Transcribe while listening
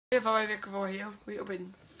If I make over here, we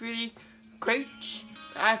open 3 crates.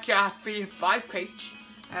 Actually, I have 5 crates.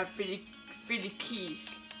 I have 3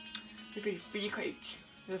 keys. We open 3 crates.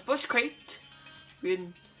 The first crate, we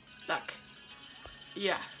in like,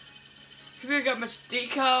 yeah. Here we got my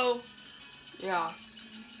Draco. Yeah,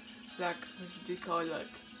 like my Draco,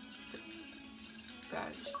 like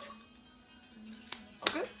best.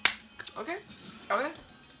 Okay, okay, okay.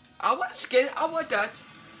 I want skin. I want that.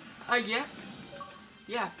 Yeah.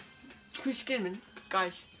 Yeah, two skinmen,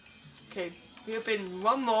 guys. Okay, we open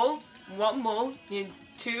one more, and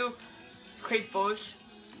 2 cratefuls.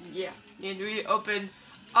 Yeah, and we open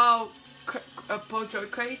our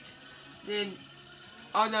portrait crate, then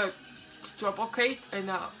another double crate, and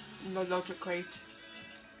another crate.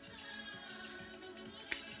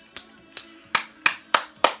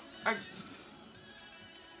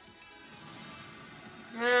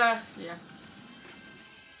 Yeah.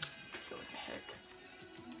 So what the heck?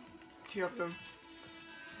 2 of them.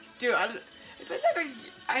 Dude, I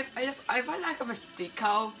feel like I'm a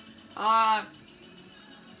Draco. I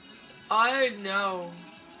don't know.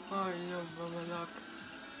 Oh no, my luck.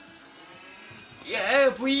 Yeah,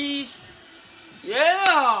 please.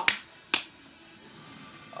 Yeah.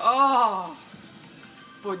 Oh,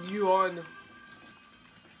 but you are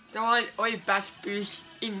the one only best boost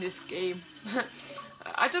in this game.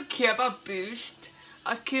 I don't care about boost.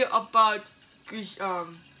 I care about goose. Oh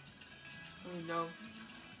no.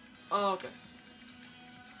 Oh, okay.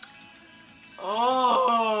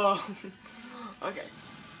 Oh. Okay.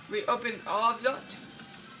 We open all of that.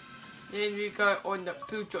 Then we go on the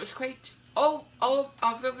blue George crate. All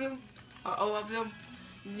of them. All of them.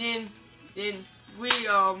 Then we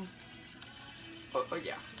oh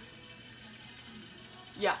yeah.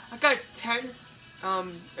 Yeah, I got 10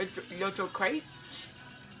 little crates.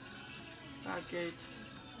 Good.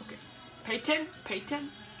 Okay. Peyton.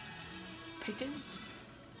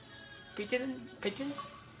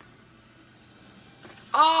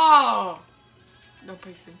 Oh! No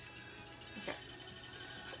Peyton.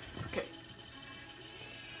 Okay.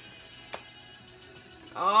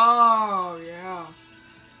 Oh, yeah.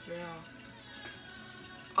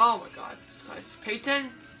 Oh my god.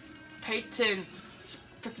 Peyton.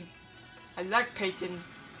 Freaking, I like Peyton.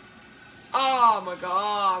 Oh my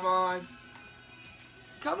god, man.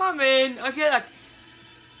 Come on, man. I feel like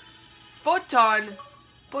Photon.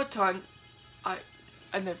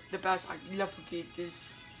 And the best. I love to get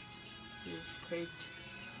this. Is great.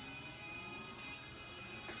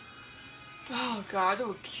 Oh god, I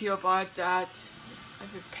don't care about that. I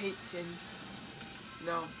have a Peyton.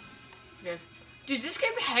 No. Yeah. Dude, this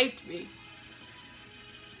game hates me.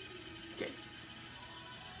 Okay.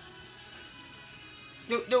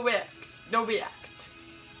 No react.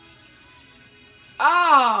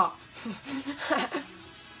 Ah!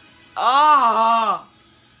 Ah!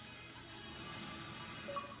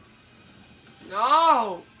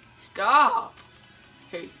 No! Stop!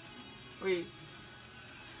 Okay. Wait.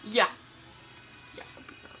 Yeah.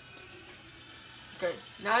 Okay,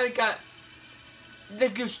 now we got the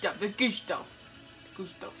good stuff.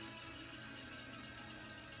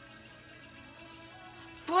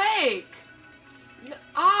 Break! No,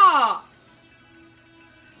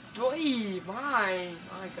 mine.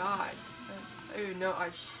 My god. I don't even know what I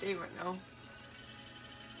say right now.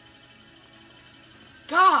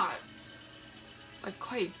 God! My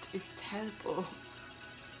crate is terrible.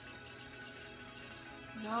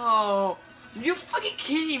 No. You're fucking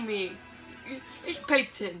kidding me. It's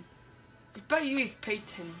Peyton. I bet you it's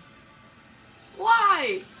Peyton.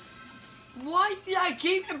 Why? Why did I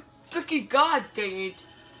give him freaking god dang it?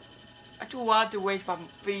 I don't want to waste my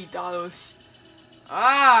 $3.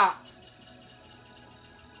 Ah!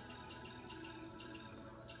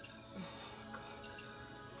 Oh, god.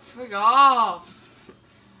 Frick off!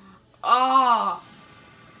 Ah!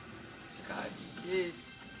 God,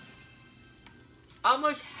 this.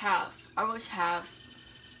 Almost half.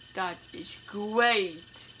 That is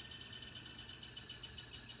great.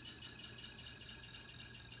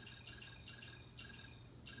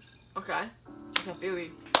 Okay. I got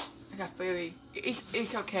theory. It's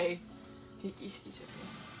okay. It's okay.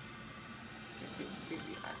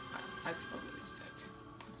 I probably that.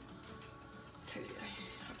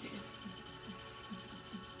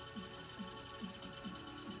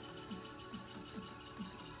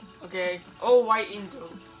 Okay. Oh, white Indo.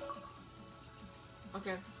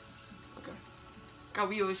 Okay. Got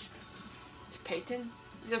wheels. It's Peyton.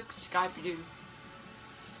 Look, sky blue.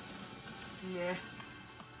 Yeah.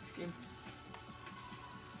 This game.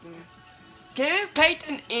 Give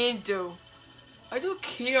Peyton Indo. I don't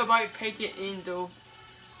care about Peyton Indo.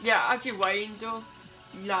 Yeah, actually white Indo.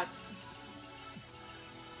 Lot.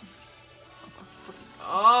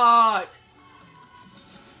 God.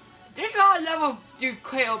 This is how I never do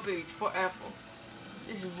cradle beads forever.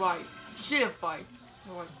 This is right. Certified.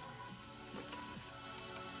 Right.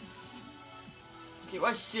 Okay,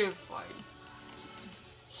 what's certified?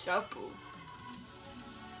 Supple.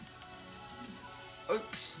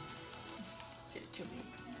 Oops. Get it to me.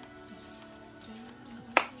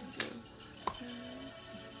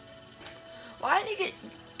 Why did you get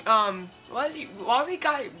why we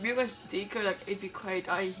got real sticker like if you quite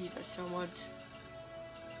I hate that so much.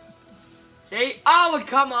 See? Oh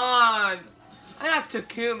come on! I have to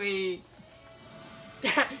kill me.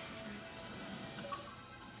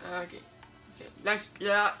 Okay.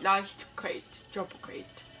 Last crate. Double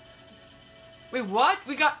crate. Wait, what?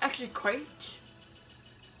 We got actually crate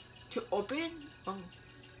to open? Oh.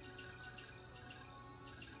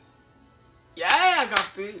 Yeah, I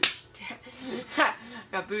got boost.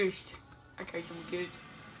 Got boost. Okay, some good.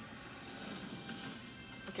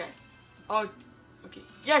 Okay. Oh, okay.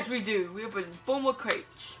 Yes, we do. We open 4 more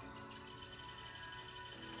crates.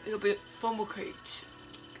 We open 4 more crates.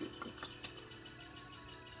 Good, good, good.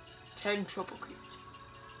 10 triple crates.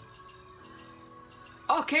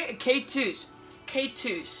 Okay, K2s.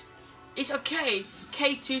 K2s. It's okay.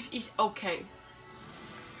 K2s is okay.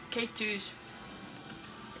 K2s.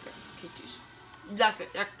 Okay, K2s. Like the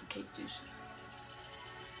K2s.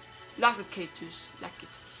 Like the K2s. Like it.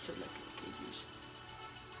 So like it. K2s.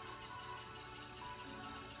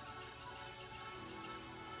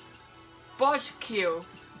 Boss kill.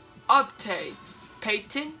 Uptake.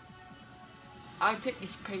 Peyton. I'll take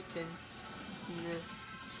this Peyton. No.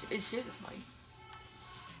 It's certified.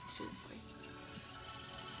 Certified.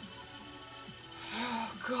 Oh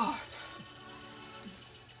God.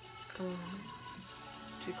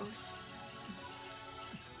 Trickles.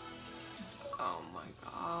 Oh my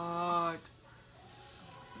God.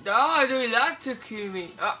 No, I don't like to kill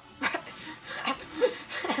me. Oh.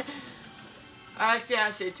 Actually,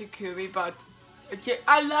 I said to kill me, but okay,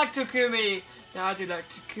 I like to kill me. No, I do like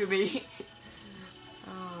to kill me.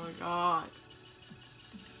 Oh my God.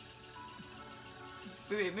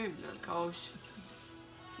 Move, Knuckles.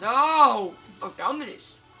 No! Oh,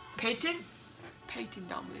 Dominus. Peyton? Peyton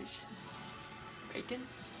Dominus. Peyton?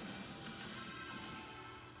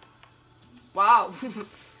 Wow.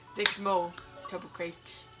 6 more. Double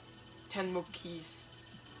crates. 10 more keys.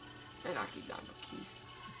 And I'll keep 9 more keys.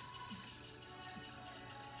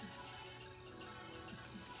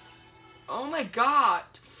 Oh my God.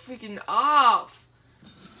 Freaking off.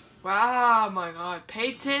 Wow, my God.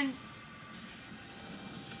 Peyton?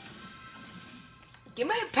 Give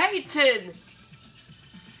me a Peyton!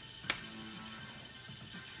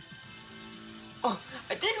 Oh,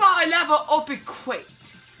 this is why I never open crate.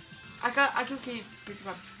 I could keep picking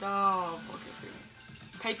up stuff.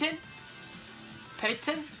 Okay, Peyton?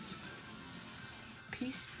 Peyton?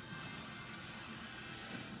 Peace?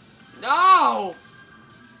 No!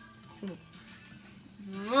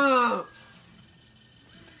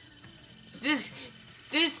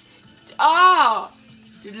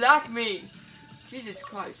 You like me. Jesus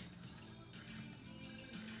Christ.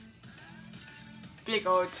 Big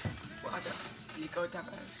old. What other big old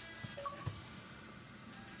damage?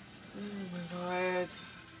 Oh my God.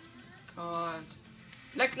 God.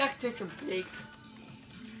 Like take some big.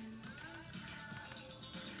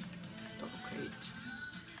 Double crate.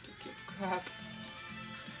 Okay, crap.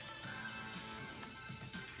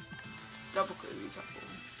 Double crate, double.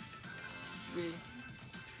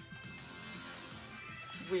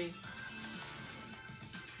 We.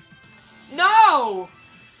 No!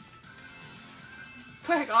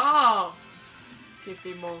 Frick off! Give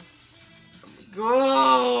me more. Oh my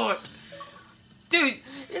God! Dude,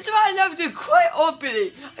 this is why I love to crate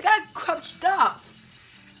opening. I got crap stuff.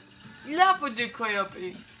 Love to do crate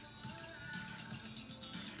opening.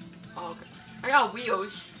 Oh, okay. I got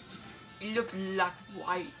wheels. You look like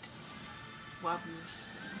white. White wheels.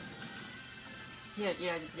 Yeah.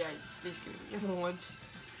 Just give me level 1.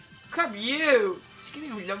 Crap you! Just give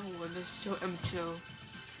me level 1. That's so chill.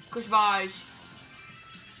 Goodbye.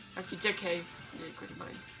 Actually, JK. Yeah,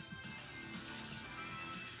 goodbye.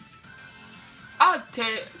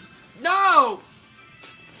 Update! No!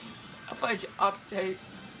 I thought it's update.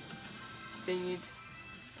 Dang it.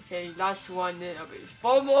 Okay, last one then I'll be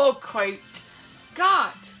 4 more crate.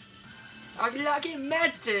 God! I'm lucky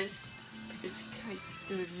matters. This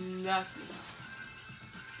crate is nothing.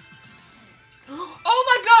 Oh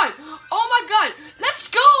my God! Oh my God! Let's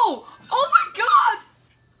go! Oh my God!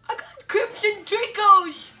 I got Crimson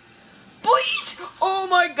Dracos! Boys! Oh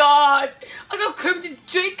my God! I got Crimson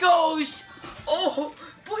Dracos! Oh!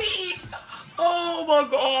 please. Oh my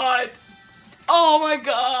god. Oh my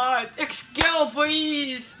god. Let's go,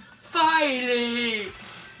 please. Finally.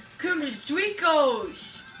 Come on,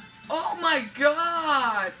 Dracos. Oh my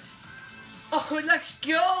god. Oh, let's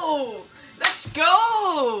go. Let's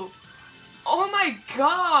go. Oh my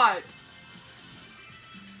god.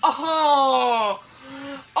 Oh.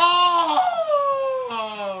 Oh.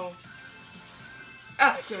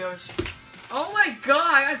 Ah, serious. Oh my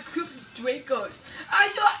god, I could Dracos. Are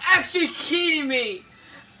you actually kidding me?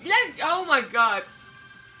 Oh my god.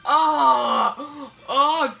 Oh.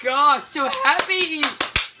 Oh god, so happy.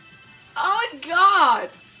 Oh my god.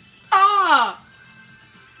 Ah.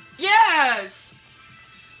 Yes.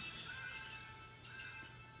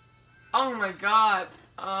 Oh my god.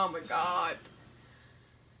 Oh my god.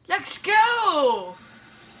 Let's go.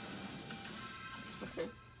 Okay.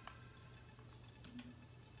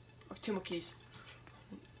 Oh, 2 more keys.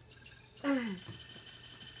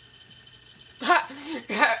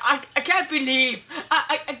 I can't believe.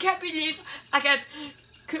 I can't believe I got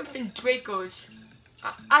Crimson Dracos.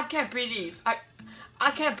 I can't believe.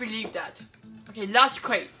 I can't believe that. Okay, last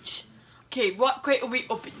crate. Okay, what crate will we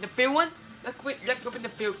open? The field one? Let's open the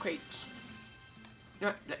field crate.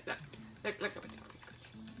 Let's open the field crate.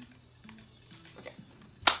 Okay.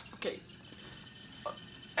 Okay.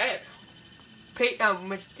 Hey. Pay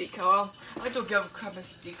Mr. Deco. I don't give a crap,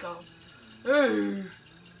 Mr. Deco.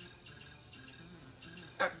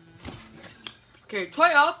 Okay,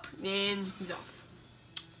 try up, then he's off.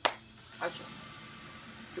 Actually.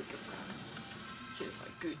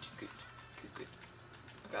 Good. Good.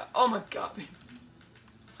 Okay. Oh my god.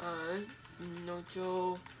 No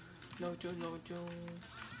Joe. I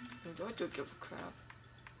don't give a crap.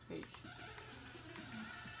 Hey.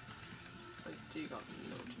 I dig up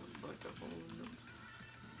no Joe.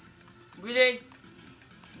 Really?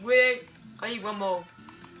 I need one more.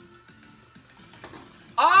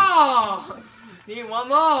 Oh! Need one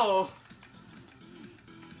more.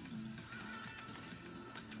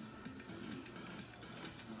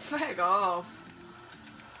 Back off.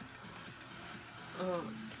 Oh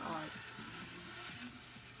my god.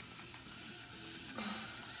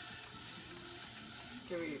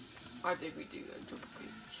 I think we do a double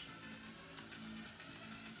glitch.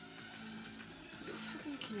 You're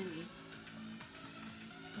fucking kidding me.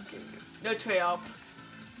 Okay, no tray up.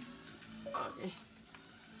 Okay.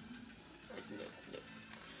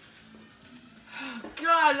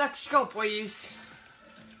 God, let's go, please.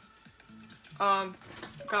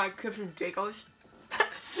 God, Crimson Dracos.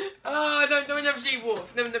 Oh, number C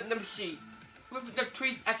wolf. Number C. With the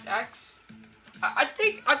 3XX. I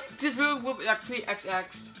think this will with like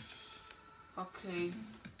 3XX. Okay.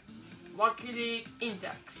 Luckily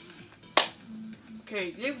index.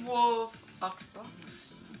 Okay, live wolf Xbox.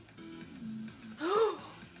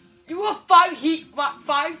 You want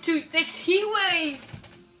 5 to 6 heat wave.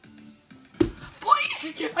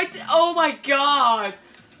 Please, oh my god.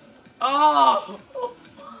 Oh,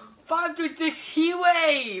 5 to 6 heat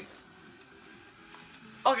wave.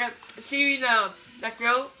 Okay, see you now. Let's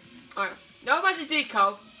go. Alright, not about the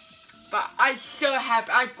deco, but I'm so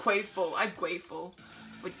happy. I'm grateful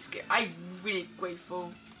for this game. I'm really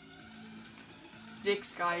grateful.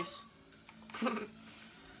 Thanks, guys.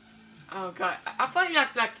 Oh god, I find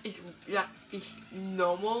it's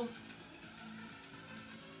normal.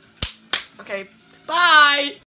 Okay, bye.